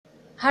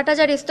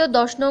হাটাজারিস্থ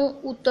 10 নং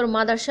উত্তর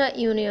মাদ্রাসা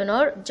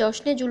ইউনিয়নের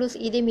জশ্নে জুলুস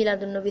ঈদে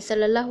মিলাদুন্নবী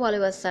সাল্লাল্লাহু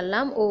আলাইহি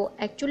ওয়াসাল্লাম ও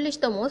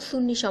 41তম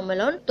সুন্নি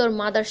সম্মেলন উত্তর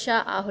মাদ্রাসা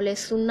আহলে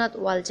সুন্নাত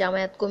ওয়াল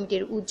জামায়াত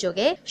কমিটির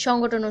উদ্যোগে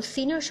সংগঠনের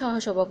সিনিয়র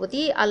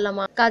সহসভাপতি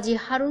আল্লামা কাজী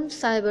হারুন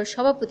সাহেবের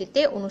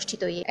সভাপতিত্বে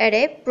অনুষ্ঠিত।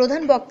 এরে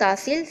প্রধান বক্তা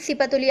আসিল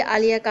সিপাতলি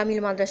আলিয়া কামিল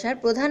মাদ্রাসার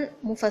প্রধান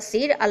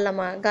মুফাসসির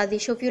আল্লামা গাজী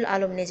শফিউল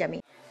আলম নেজামি।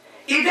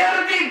 ঈদের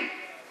দিন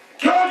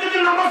কেউ যদি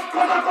নামাজ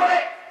কাজা করে,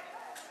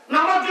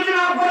 নামাজ যদি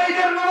না পড়ে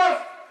ঈদের নামাজ,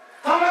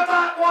 তাহলে তা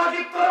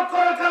ওয়াজিব তরক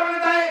করার কারণে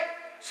দেয়,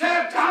 সে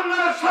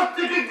জাহান্নামের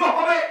শাস্তিযোগ্য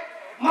হবে।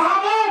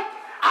 মাহবুব,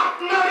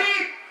 আপনারই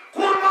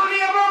কুরবানি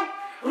এবং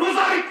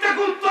রোজা ঈদকে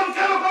উত্তম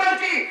কেন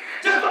করেছি?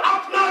 যেহেতু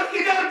আপনার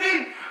ঈদের দিন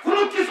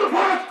কোনো কিছু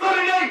ফরজ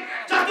করে নেই,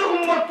 যাতে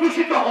উম্মত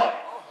দূষিত হয়,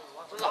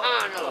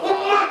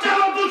 উম্মত যেন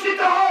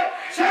দূষিত হয়,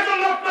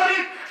 সেজন্য আপনার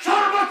ঈদ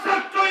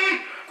সর্বশ্রেষ্ঠ ঈদ।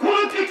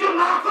 কোনো কিছু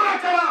না করা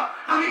ছাড়া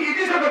আমি ঈদ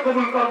হিসেবে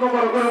কবুল করবো।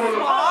 বড় করে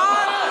বলুন।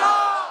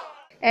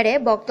 এরে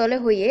বক্তলে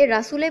হইয়ে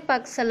রাসূলে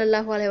পাক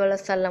সাল্লাল্লাহু আলাইহি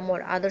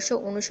ওয়াসাল্লামর আদর্শ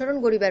অনুসরণ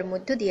করিবার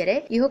মধ্য দিয়ে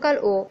ইহকাল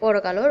ও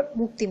পরকালর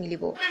মুক্তি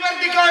মিলিব।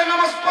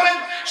 নামাজ পড়েন,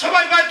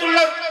 সবাই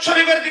বাইতুল্লাহ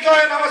শরীফের দিকে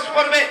নামাজ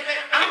পড়বে।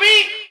 আমি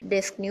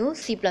desk news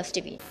C+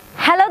 TV.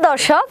 Hello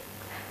দর্শক,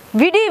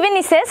 ভিডিও ইভেন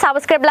নিচে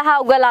সাবস্ক্রাইব লাহা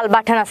উগা লাল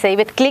বাটন আছে,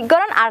 ইবেত ক্লিক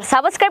করুন আর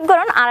সাবস্ক্রাইব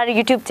করুন আর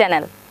ইউটিউব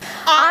চ্যানেল।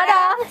 আরা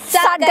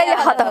সাগাইলে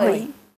হতা হই।